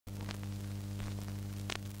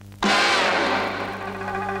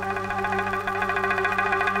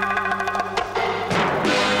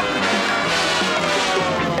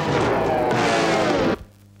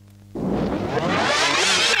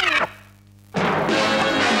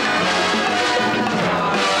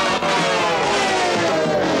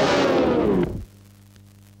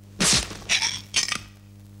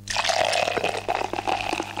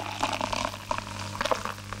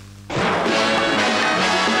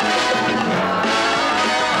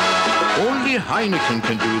Heineken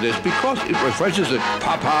can do this because it refreshes it.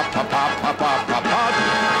 Pop, pop, pop, pop, pop, pop, pop,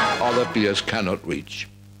 pop. Other beers cannot reach.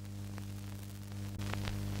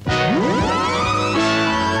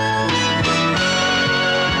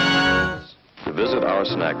 Visit our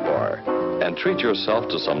snack bar and treat yourself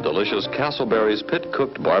to some delicious Castleberry's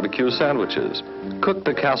pit-cooked barbecue sandwiches. Cook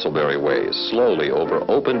the Castleberry way, slowly over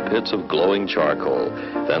open pits of glowing charcoal,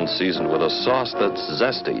 then seasoned with a sauce that's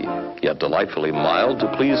zesty, yet delightfully mild to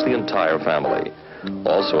please the entire family.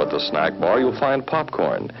 Also at the snack bar, you'll find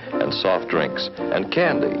popcorn and soft drinks and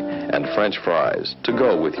candy and French fries to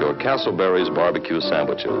go with your Castleberry's barbecue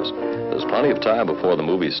sandwiches. There's plenty of time before the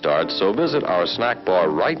movie starts, so visit our snack bar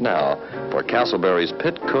right now for Castleberry's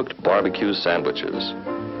pit-cooked barbecue sandwiches.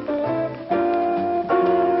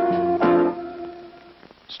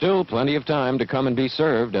 Still plenty of time to come and be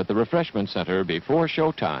served at the refreshment center before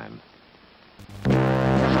showtime.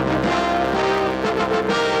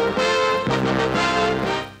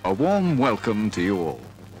 A warm welcome to you all.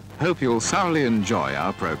 Hope you'll thoroughly enjoy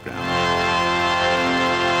our program.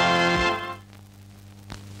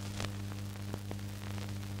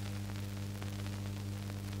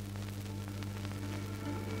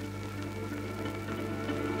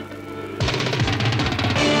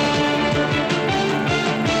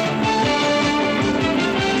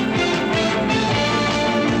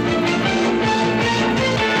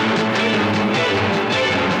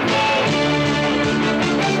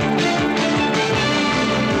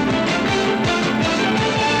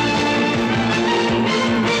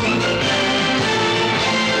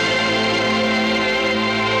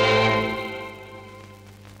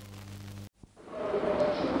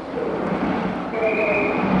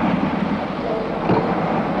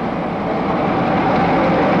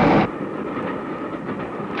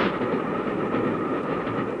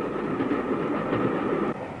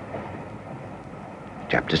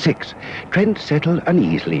 Chapter 6. Trent settled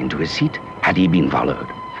uneasily into his seat. Had he been followed?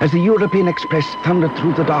 As the European Express thundered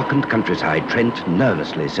through the darkened countryside, Trent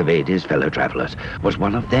nervously surveyed his fellow travelers. Was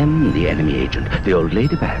one of them the enemy agent, the old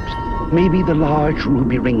lady perhaps? Maybe the large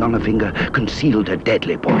ruby ring on her finger concealed a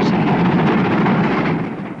deadly poison.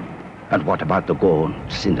 And what about the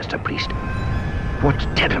gaunt, sinister priest? What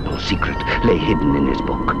terrible secret lay hidden in his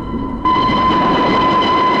book?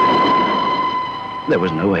 There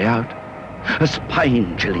was no way out. A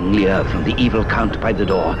spine-chilling leer from the evil count by the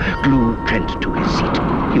door glued Trent to his seat.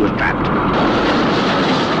 He was trapped.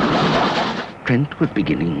 Trent was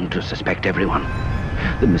beginning to suspect everyone.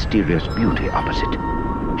 The mysterious beauty opposite.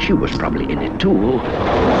 She was probably in it too.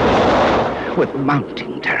 With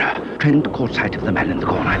mounting terror, Trent caught sight of the man in the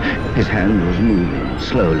corner. His hand was moving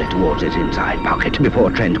slowly towards his inside pocket. Before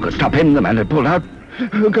Trent could stop him, the man had pulled out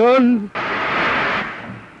a gun.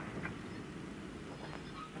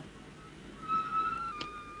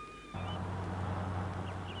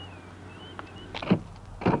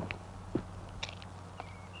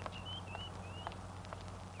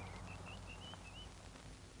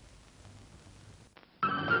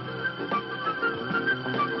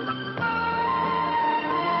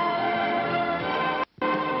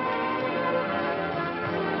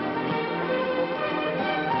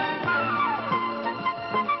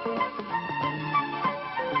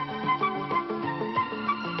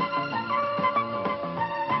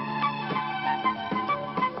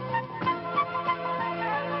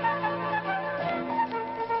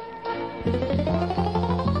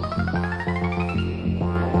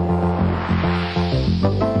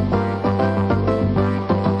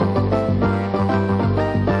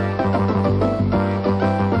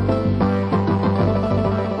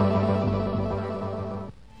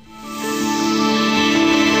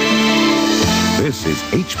 This is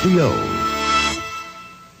HBO.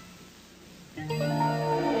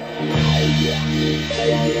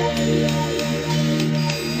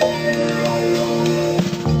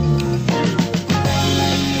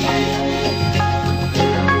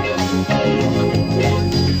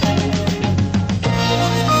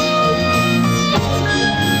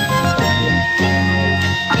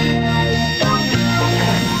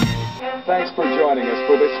 Thanks for joining us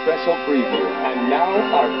for this special preview. And now,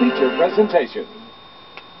 our feature presentation.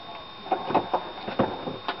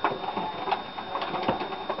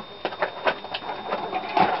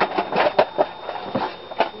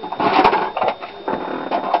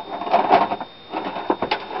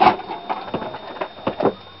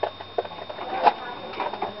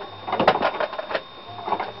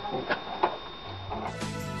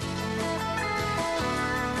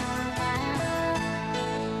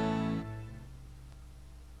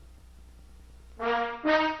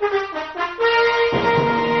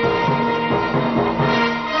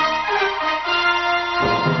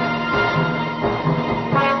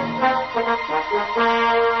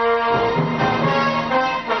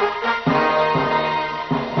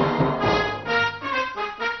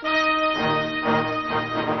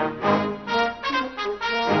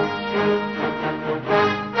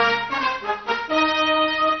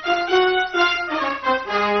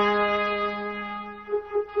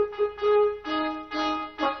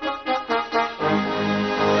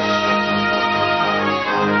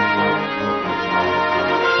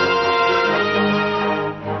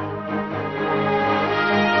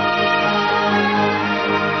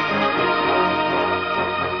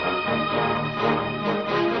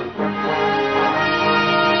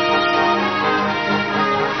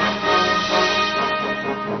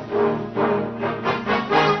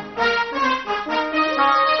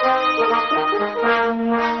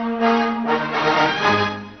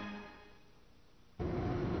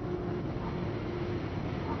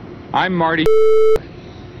 I'm Marty.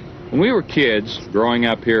 When we were kids, growing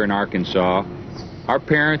up here in Arkansas, our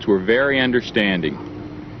parents were very understanding.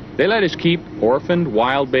 They let us keep orphaned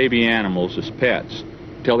wild baby animals as pets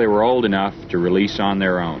till they were old enough to release on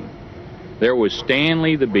their own. There was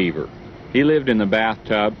Stanley the beaver. He lived in the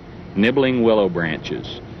bathtub, nibbling willow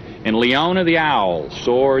branches. And Leona the owl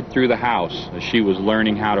soared through the house as she was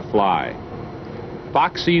learning how to fly.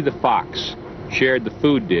 Foxy the fox shared the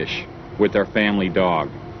food dish with our family dog.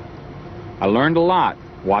 I learned a lot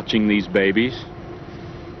watching these babies.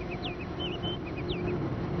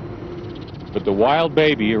 But the wild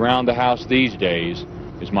baby around the house these days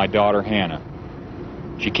is my daughter Hannah.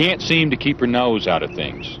 She can't seem to keep her nose out of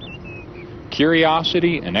things.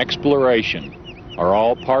 Curiosity and exploration are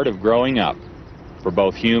all part of growing up for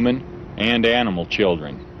both human and animal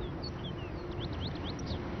children.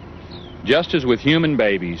 Just as with human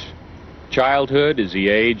babies, childhood is the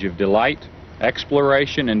age of delight,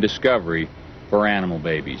 exploration, and discovery for animal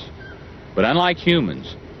babies. But unlike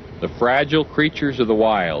humans, the fragile creatures of the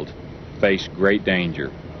wild face great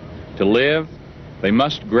danger. To live, they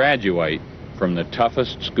must graduate from the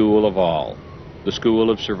toughest school of all, the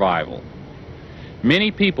school of survival.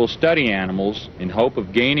 Many people study animals in hope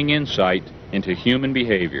of gaining insight into human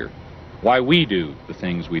behavior, why we do the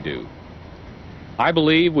things we do. I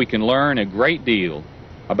believe we can learn a great deal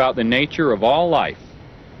about the nature of all life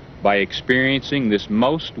by experiencing this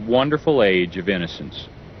most wonderful age of innocence.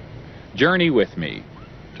 Journey with me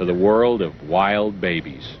to the world of wild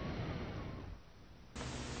babies.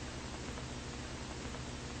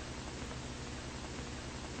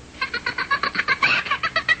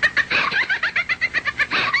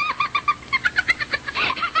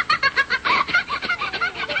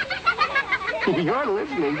 You're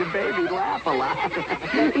listening to Baby Laugh a Lot.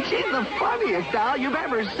 She's the funniest doll you've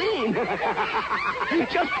ever seen.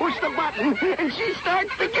 Just push the button and she starts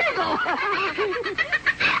to giggle.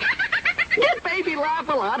 Get Baby Laugh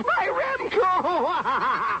a Lot by Remco.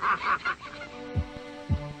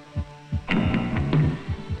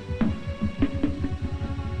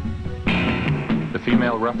 The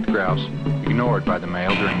female ruffed grouse, ignored by the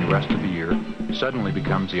male during the rest of the year, suddenly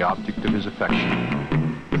becomes the object of his affection.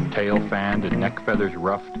 With tail fanned and neck feathers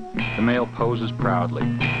ruffed, the male poses proudly,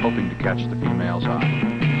 hoping to catch the female's eye.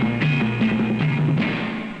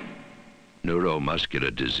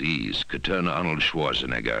 Neuromuscular disease could turn Arnold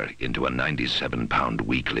Schwarzenegger into a 97-pound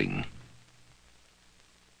weakling.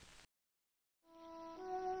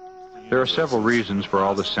 There are several reasons for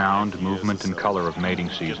all the sound, movement, and color of mating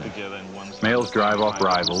season. Males drive off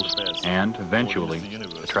rivals and, eventually,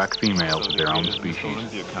 attract females of their own species.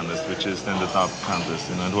 Olympia contest, which is then the top contest,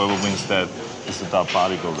 and whoever wins that is the top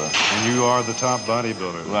bodybuilder. And you are the top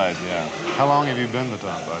bodybuilder. Right, yeah. How long have you been the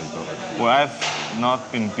top bodybuilder? Well, I've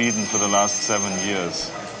not been beaten for the last 7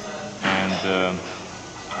 years, and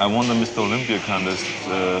I won the Mr. Olympia contest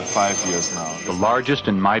 5 years now. The largest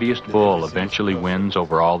and mightiest bull eventually wins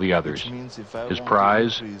over all the others. His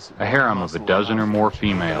prize, a harem of a dozen or more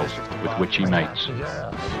females with which he mates.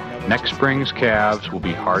 Next spring's calves will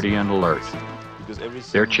be hardy and alert.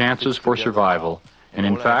 Their chances for survival, and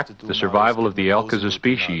in fact the survival of the elk as a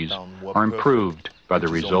species, are improved by the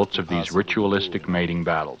results of these ritualistic mating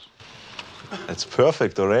battles. It's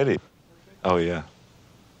perfect already. Oh yeah,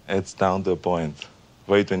 it's down to a point.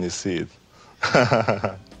 Wait when you see it.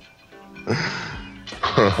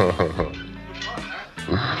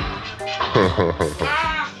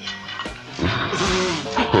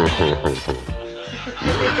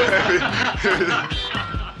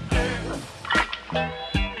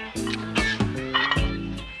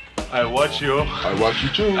 I watch you. I watch you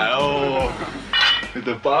too. Oh, with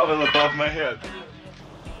the barbell above my head.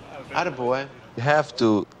 Attaboy. You have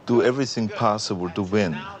to do everything possible to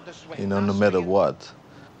win, you know, no matter what.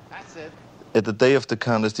 At the day of the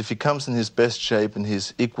contest, if he comes in his best shape and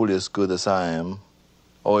he's equally as good as I am,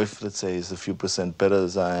 or if, let's say, he's a few percent better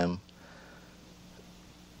as I am,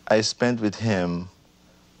 I spend with him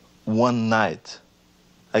one night.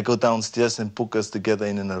 I go downstairs and book us together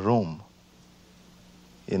in a room,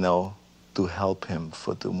 you know, to help him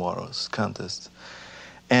for tomorrow's contest.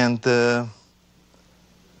 And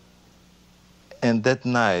that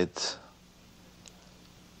night,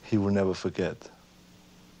 he will never forget.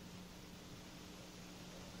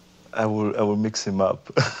 I will mix him up.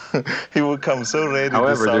 He will come so ready.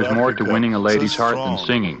 However, there's more to winning a lady's heart than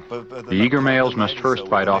singing. The eager males must first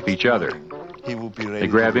fight off each other. They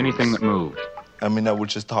grab anything that moves. I mean, I would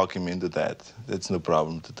just talk him into that. That's no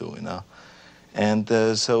problem to do, you know. And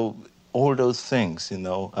so all those things, you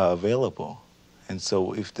know, are available. And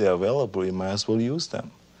so if they're available, you might as well use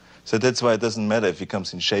them. So that's why it doesn't matter if he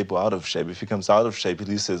comes in shape or out of shape. If he comes out of shape, at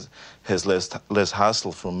least has less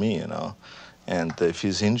hassle from me, you know. And if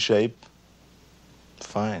he's in shape,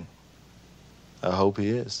 fine. I hope he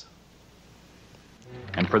is.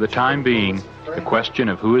 And for the time being, the question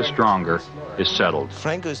of who is stronger is settled.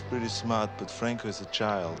 Franco is pretty smart, but Franco is a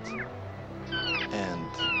child. And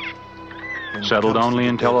settled only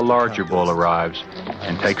until a larger bull arrives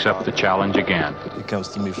and takes up the challenge again. He comes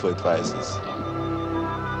to me for advices.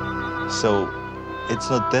 So it's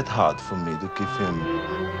not that hard for me to give him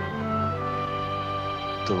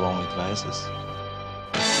the wrong advices.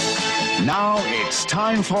 Now it's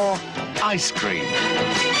time for ice cream.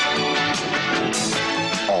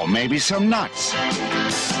 Or maybe some nuts.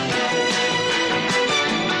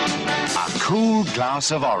 A cool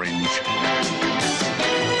glass of orange.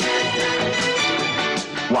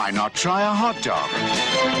 Why not try a hot dog?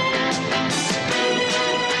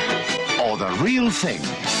 Or the real thing,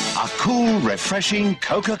 a cool, refreshing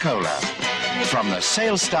Coca-Cola. From the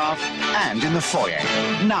sales staff and in the foyer.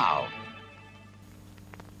 Now.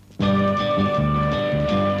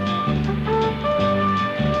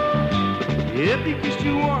 If he kissed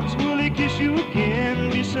you once, will he kiss you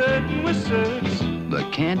again? Be certain with certs. The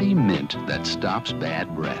candy mint that stops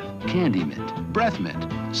bad breath. Candy mint, breath mint.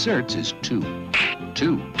 Certs is two.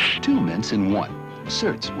 Two mints in one.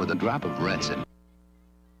 Certs with a drop of resin.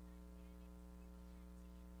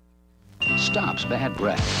 Stops bad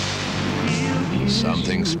breath.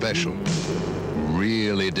 Something special.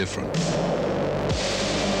 Really different.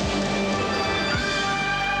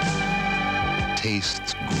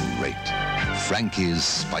 Tastes great. Frankie's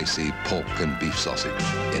spicy pork and beef sausage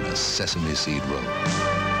in a sesame seed roll.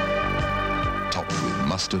 Topped with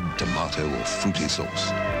mustard, tomato, or fruity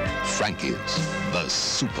sauce. Frankie's, the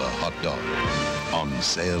super hot dog. On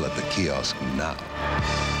sale at the kiosk now.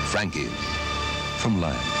 Frankie's, from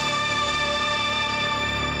Lion.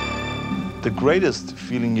 The greatest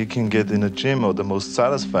feeling you can get in a gym, or the most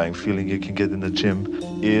satisfying feeling you can get in the gym,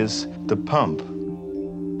 is the pump.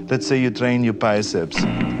 Let's say you train your biceps.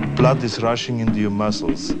 Blood is rushing into your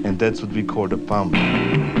muscles, and that's what we call the pump.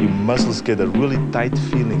 Your muscles get a really tight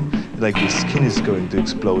feeling, like your skin is going to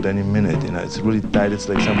explode any minute. You know, it's really tight. It's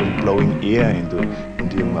like somebody blowing air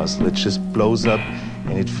into your muscle. It just blows up,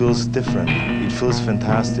 and it feels different. It feels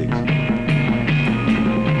fantastic.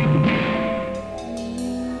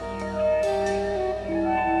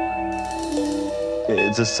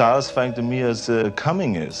 It's as satisfying to me as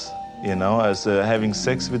coming is, you know, as having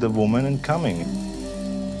sex with a woman and coming.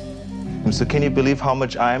 So can you believe how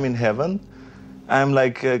much I am in heaven? I'm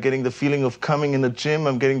like getting the feeling of coming in the gym.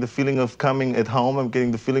 I'm getting the feeling of coming at home. I'm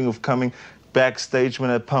getting the feeling of coming backstage when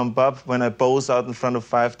I pump up, when I pose out in front of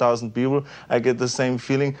 5,000 people. I get the same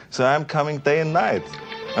feeling. So I'm coming day and night.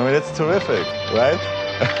 I mean, it's terrific, right?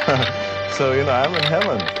 So, you know, I'm in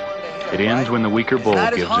heaven. It ends when the weaker bull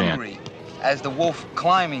not gives as hungry in. as the wolf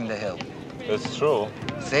climbing the hill. That's true.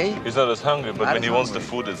 See? He's not as hungry, but Not when as he wants the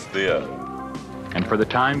hungry. food, it's there. And for the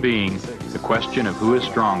time being, the question of who is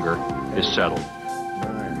stronger is settled.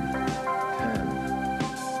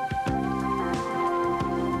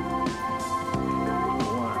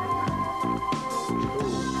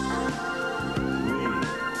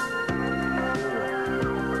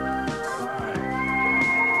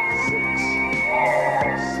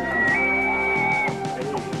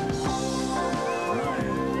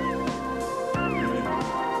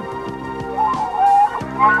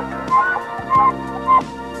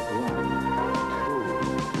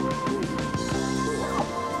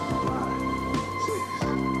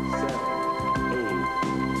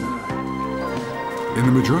 In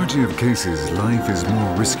the majority of cases, life is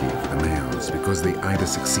more risky for the males because they either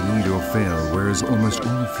succeed or fail, whereas almost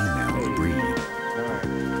all the females breed.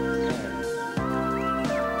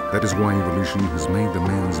 That is why evolution has made the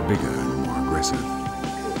males bigger and more aggressive.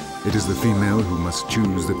 It is the female who must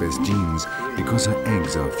choose the best genes because her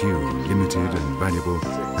eggs are few, limited and valuable,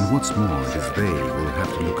 and what's more, it is they who will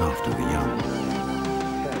have to look after the young.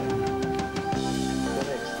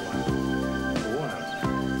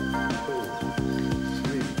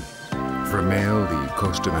 For a male, the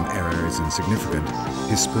cost of an error is insignificant.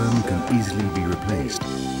 His sperm can easily be replaced.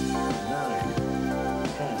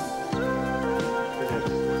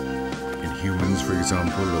 In humans, for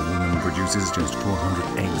example, a woman produces just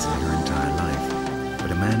 400 eggs in her entire life,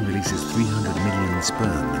 but a man releases 300 million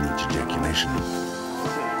sperm in each ejaculation.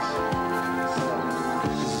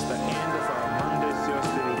 This is the end of our Monday,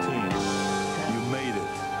 Thursday routine. You made it.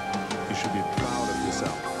 You should be proud of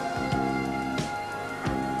yourself.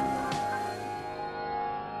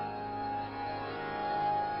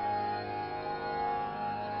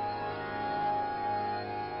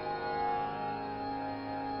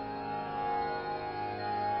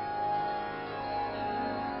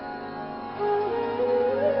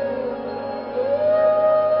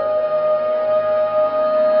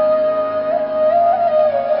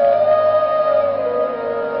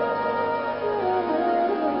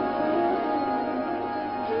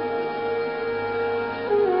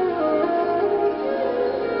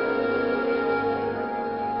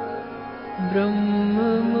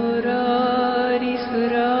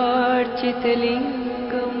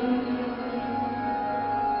 ब्रह्ममुरारिसुरार्चितलिङ्गम्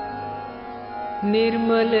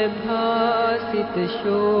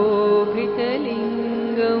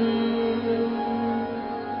निर्मलभासितशोभितलिङ्गम्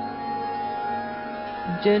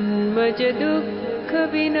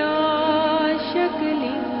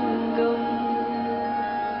जन्मजदुःखविनाशकलिङ्गम्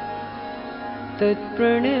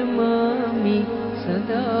तत्प्रणमामि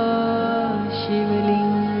सदा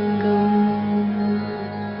शिवलिङ्गम्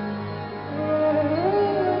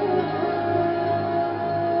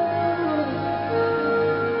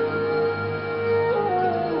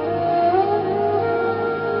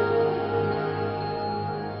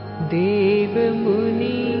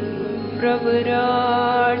देवमुनि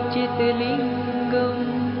प्रवरार्चितलिङ्गम्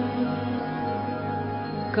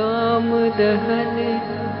कामदहन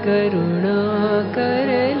करुणाकरलिङ्गम्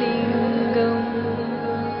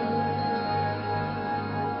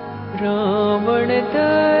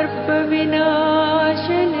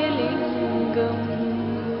रावणदर्पविनाशनलिङ्गम्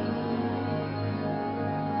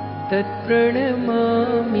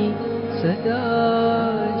तत्प्रणमामि सदा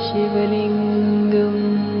शिवलिङ्गम्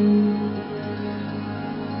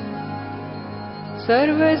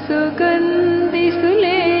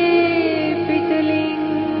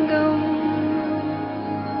सर्वसुगन्धिसुलेपितलिङ्गम्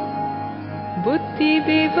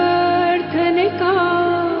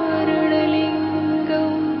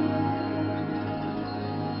बुद्धिविवर्धनकारणलिङ्गम्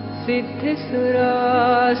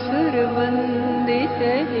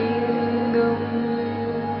सिद्धसुरासुरवन्दितलिङ्गम्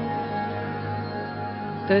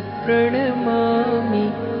तत्प्रणमामि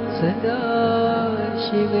सदा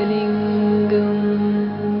शिवलिङ्गम्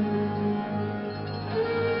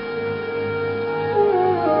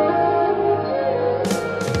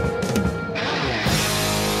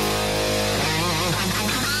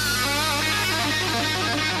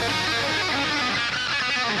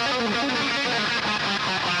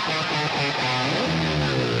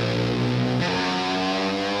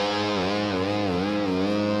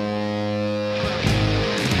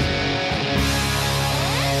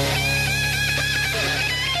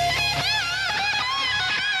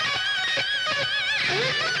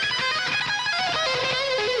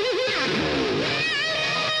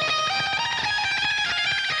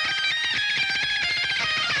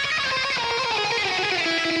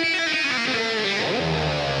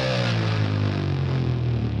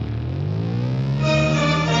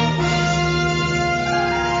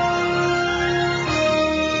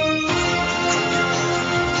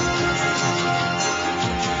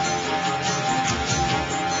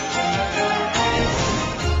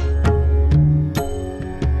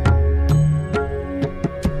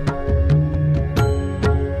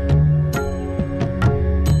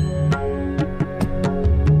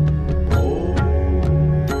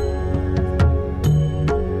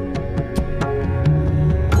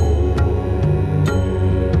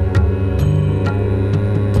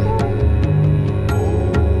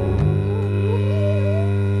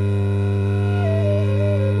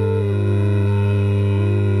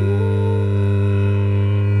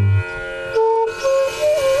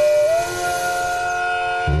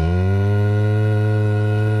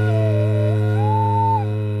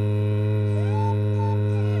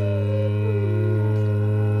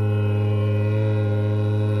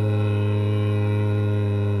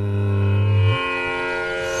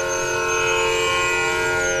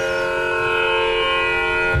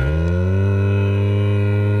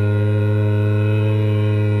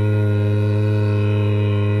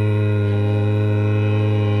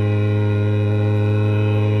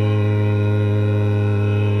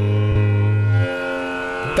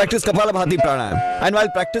Practice Kapalabhati Pranayam. And while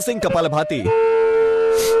practicing Kapalabhati,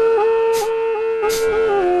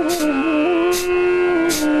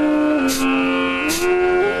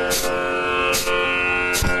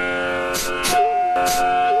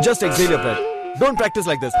 just exhale your breath. Don't practice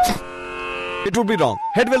like this. It would be wrong.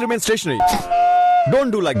 Head will remain stationary. Don't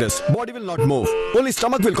do like this. Body will not move. Only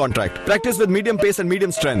stomach will contract. Practice with medium pace and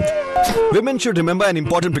medium strength. Women should remember an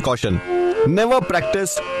important precaution. Never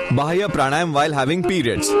practice Bahya Pranayam while having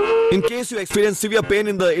periods. In case you experience severe pain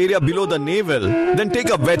in the area below the navel, then take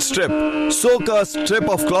a wet strip. Soak a strip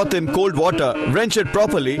of cloth in cold water. Wrench it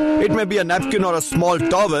properly. It may be a napkin or a small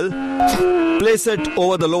towel. Place it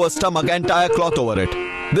over the lower stomach and tie a cloth over it.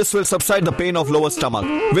 This will subside the pain of lower stomach,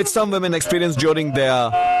 which some women experience during their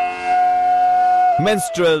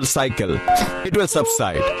menstrual cycle. It will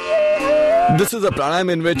subside. This is a pranayam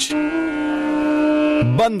in which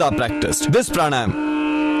Bandha practiced. This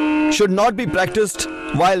pranayam should not be practiced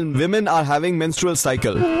while women are having menstrual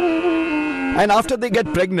cycle and after they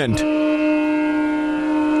get pregnant.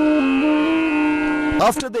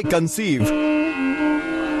 After they conceive,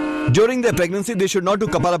 during their pregnancy, they should not do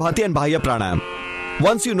Kapalabhati and Bahya Pranayam.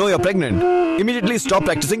 Once you know you're pregnant, immediately stop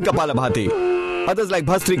practicing Kapalabhati. Others like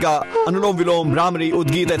Bhastrika, Anulom Vilom, Brahmari,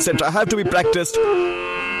 Udgit, etc. have to be practiced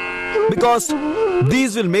because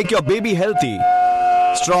these will make your baby healthy,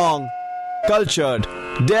 strong, cultured,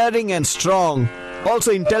 daring and strong,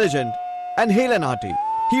 also intelligent and hale and hearty.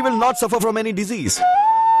 He will not suffer from any disease.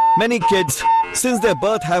 Many kids, since their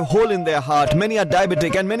birth, have hole in their heart. Many are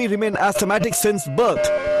diabetic and many remain asthmatic since birth.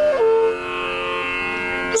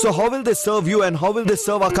 So how will they serve you and how will they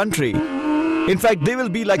serve our country? In fact, they will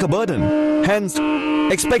be like a burden. Hence,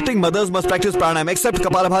 expecting mothers must practice pranayam except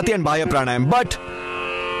Kapalabhati and Bahya Pranayam. But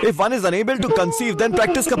if one is unable to conceive, then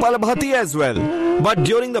practice Kapalabhati as well. But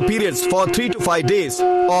during the periods for 3 to 5 days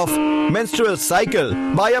of menstrual cycle,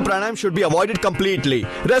 Bahya Pranayam should be avoided completely.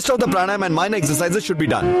 Rest of the pranayam and minor exercises should be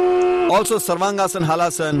done. Also Sarvangasan,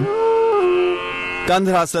 Halasan,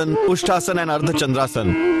 Kandhasan, Ushtasan and Ardha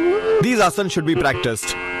Chandrasan. These asanas should be practiced.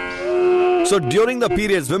 So during the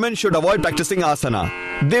periods, women should avoid practicing asana.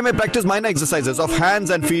 They may practice minor exercises of hands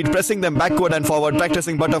and feet, pressing them backward and forward,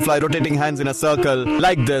 practicing butterfly, rotating hands in a circle,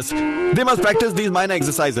 like this. They must practice these minor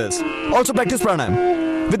exercises. Also practice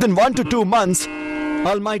pranayam. Within 1 to 2 months,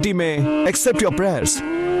 Almighty may accept your prayers.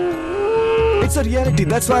 It's a reality,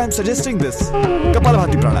 that's why I'm suggesting this.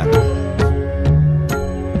 Kapalabhati pranayam.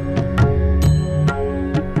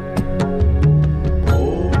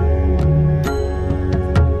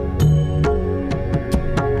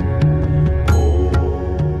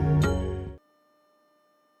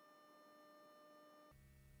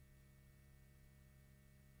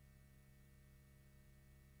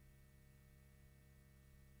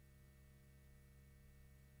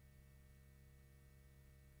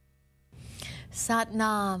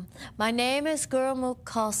 Satnam. My name is Gurumukh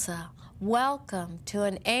Khalsa. Welcome to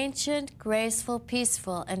an ancient, graceful,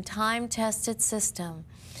 peaceful, and time-tested system.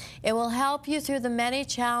 It will help you through the many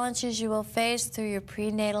challenges you will face through your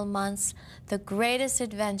prenatal months, the greatest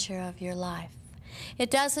adventure of your life. It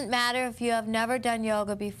doesn't matter if you have never done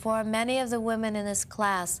yoga before. Many of the women in this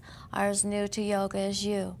class are as new to yoga as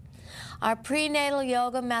you. Our prenatal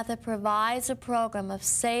yoga method provides a program of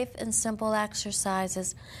safe and simple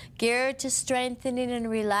exercises geared to strengthening and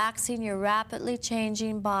relaxing your rapidly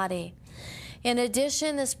changing body. In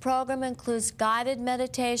addition, this program includes guided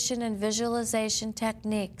meditation and visualization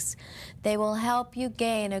techniques. They will help you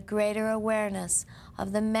gain a greater awareness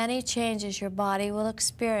of the many changes your body will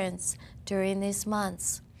experience during these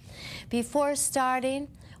months. Before starting,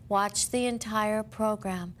 watch the entire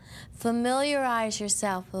program. Familiarize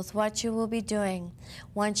yourself with what you will be doing.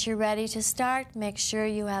 Once you're ready to start, make sure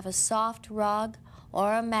you have a soft rug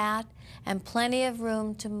or a mat and plenty of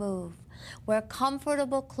room to move. Wear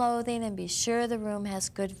comfortable clothing and be sure the room has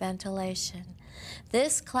good ventilation.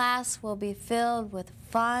 This class will be filled with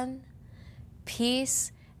fun,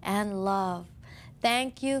 peace, and love.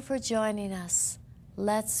 Thank you for joining us.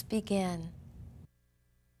 Let's begin.